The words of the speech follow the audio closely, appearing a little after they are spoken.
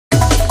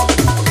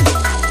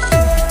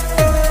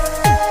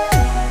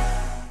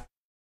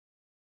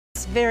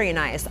very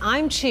nice.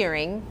 I'm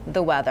cheering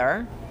the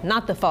weather,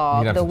 not the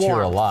fog, you the warmth. You have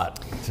to cheer a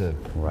lot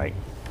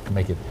to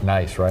make it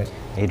nice, right?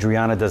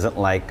 Adriana doesn't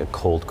like a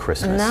cold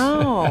Christmas.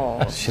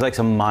 No. She likes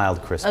a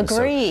mild Christmas.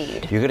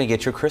 Agreed. So you're going to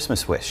get your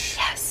Christmas wish.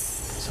 Yes.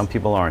 Some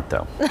people aren't,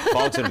 though.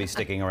 Fog's going to be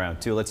sticking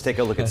around, too. Let's take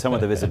a look at some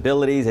of the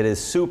visibilities. It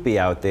is soupy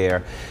out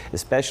there,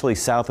 especially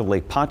south of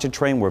Lake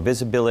Pontchartrain, where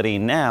visibility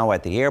now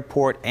at the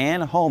airport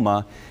and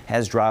Houma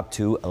has dropped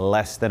to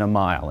less than a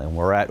mile. And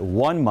we're at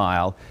 1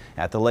 mile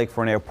at the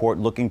Lakefront Airport,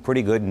 looking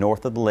pretty good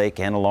north of the lake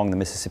and along the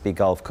Mississippi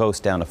Gulf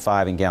Coast, down to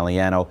 5 in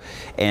Galliano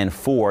and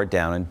 4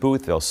 down in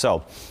Boothville.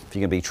 So if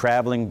you're going to be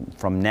traveling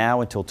from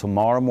now until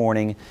tomorrow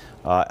morning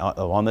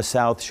on the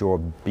South Shore,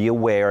 be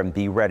aware and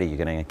be ready. You're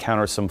going to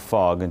encounter some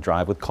fog and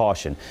drive with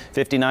caution.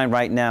 59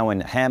 right now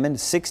in Hammond,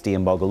 60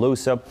 in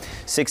Bogalusa,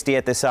 60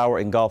 at this hour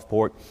in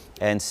Gulfport,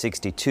 and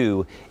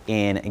 62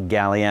 in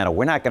Galliano.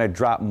 We're not going to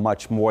drop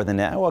much more than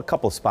that. Well, a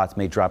couple of spots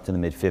may drop to the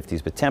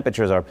mid-50s, but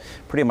temperatures are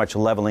pretty much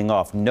leveling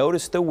off.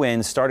 Notice the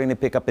winds starting to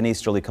pick up an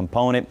easterly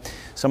component.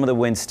 Some of the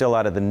winds still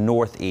out of the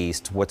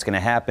northeast. What's going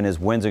to happen is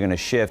winds are going to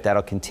shift.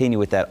 That'll continue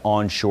with that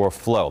onshore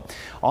flow.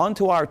 On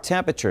to our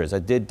temperatures. I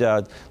did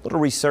a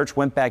little research,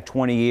 went back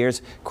 20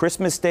 years.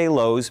 Christmas Day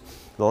lows,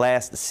 the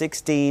last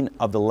 16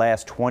 of the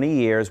last 20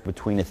 years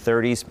between the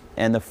 30s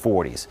and the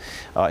 40s.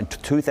 In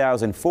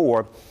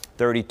 2004,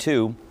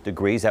 32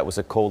 degrees. That was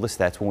the coldest.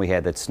 That's when we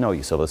had that snow.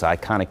 You saw those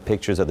iconic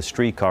pictures of the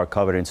streetcar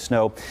covered in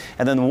snow.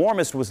 And then the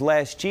warmest was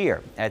last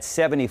year at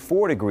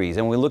 74 degrees.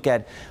 And when we look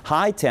at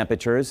high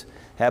temperatures,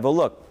 have a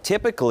look.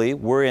 Typically,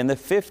 we're in the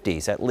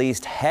 50s. At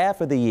least half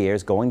of the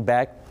years going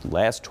back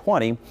last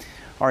 20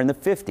 are in the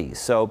 50s.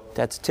 So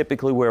that's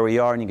typically where we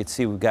are. And you can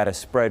see we've got a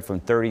spread from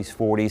 30s,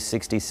 40s,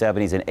 60s,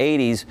 70s, and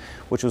 80s,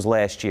 which was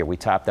last year. We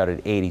topped out at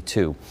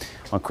 82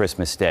 on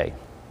Christmas Day.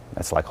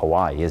 That's like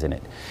Hawaii, isn't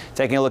it?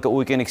 Taking a look at what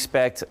we can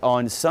expect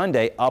on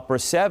Sunday, upper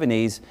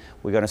 70s.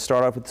 We're going to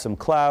start off with some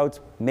clouds,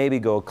 maybe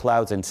go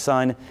clouds and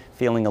sun,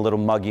 feeling a little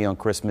muggy on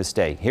Christmas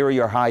Day. Here are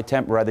your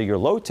your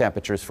low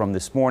temperatures from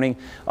this morning.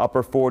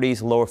 Upper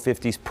 40s, lower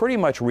 50s, pretty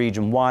much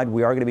region-wide.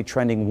 We are going to be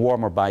trending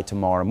warmer by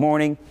tomorrow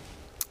morning,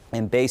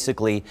 and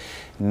basically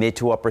mid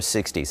to upper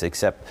 60s,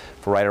 except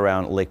for right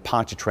around Lake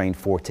Pontchartrain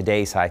for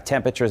today's high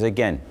temperatures.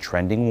 Again,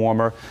 trending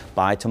warmer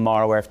by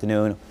tomorrow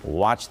afternoon.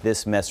 Watch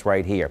this mess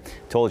right here.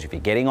 Told you, if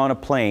you're getting on a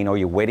plane or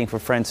you're waiting for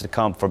friends to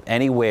come from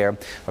anywhere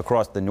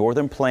across the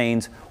northern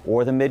plains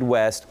or the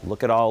Midwest,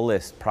 look at all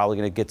this. Probably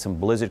going to get some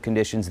blizzard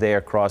conditions there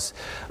across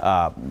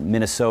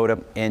Minnesota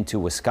into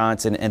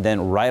Wisconsin, and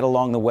then right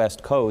along the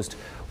west coast.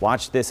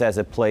 Watch this as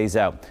it plays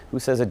out. Who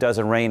says it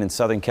doesn't rain in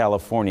Southern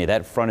California?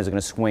 That front is going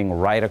to swing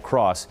right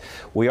across.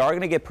 We are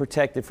going to get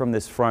protected from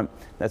this front.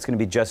 That's going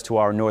to be just to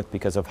our north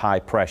because of high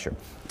pressure.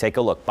 Take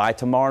a look. By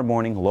tomorrow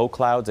morning, low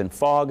clouds and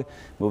fog.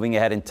 Moving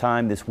ahead in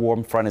time, this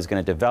warm front is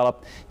going to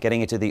develop,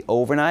 getting into the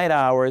overnight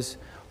hours.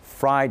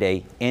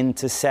 Friday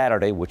into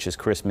Saturday, which is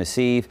Christmas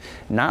Eve.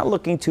 Not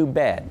looking too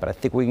bad, but I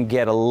think we can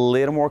get a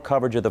little more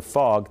coverage of the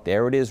fog.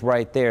 There it is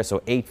right there. So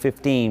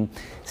 8:15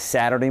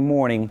 Saturday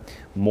morning,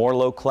 more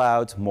low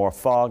clouds, more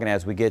fog. And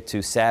as we get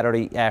to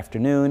Saturday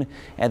afternoon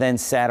and then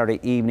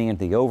Saturday evening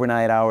into the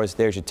overnight hours,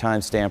 there's your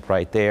timestamp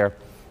right there.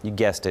 You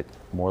guessed it,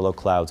 more low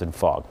clouds and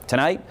fog.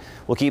 Tonight,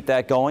 we'll keep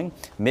that going,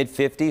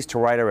 mid-50s to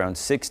right around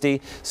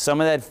 60. Some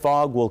of that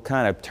fog will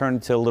kind of turn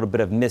into a little bit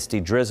of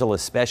misty drizzle,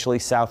 especially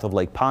south of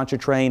Lake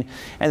Pontchartrain,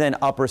 and then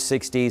upper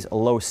 60s,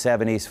 low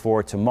 70s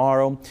for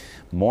tomorrow.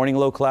 Morning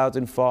low clouds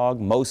and fog,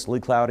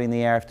 mostly cloudy in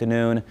the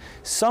afternoon.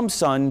 Some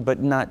sun, but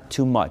not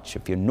too much.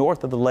 If you're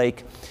north of the lake,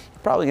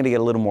 you're probably going to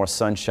get a little more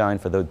sunshine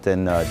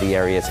than the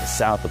areas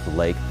south of the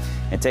lake.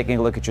 And taking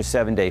a look at your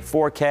 7-day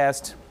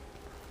forecast,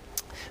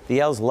 the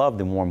L's love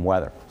the warm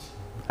weather.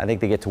 I think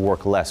they get to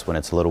work less when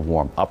it's a little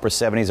warm. Upper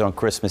 70s on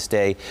Christmas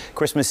Day.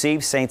 Christmas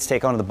Eve, Saints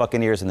take on the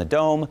Buccaneers in the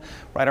Dome,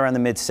 right around the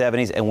mid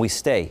 70s, and we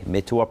stay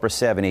mid to upper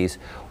 70s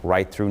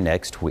right through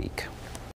next week.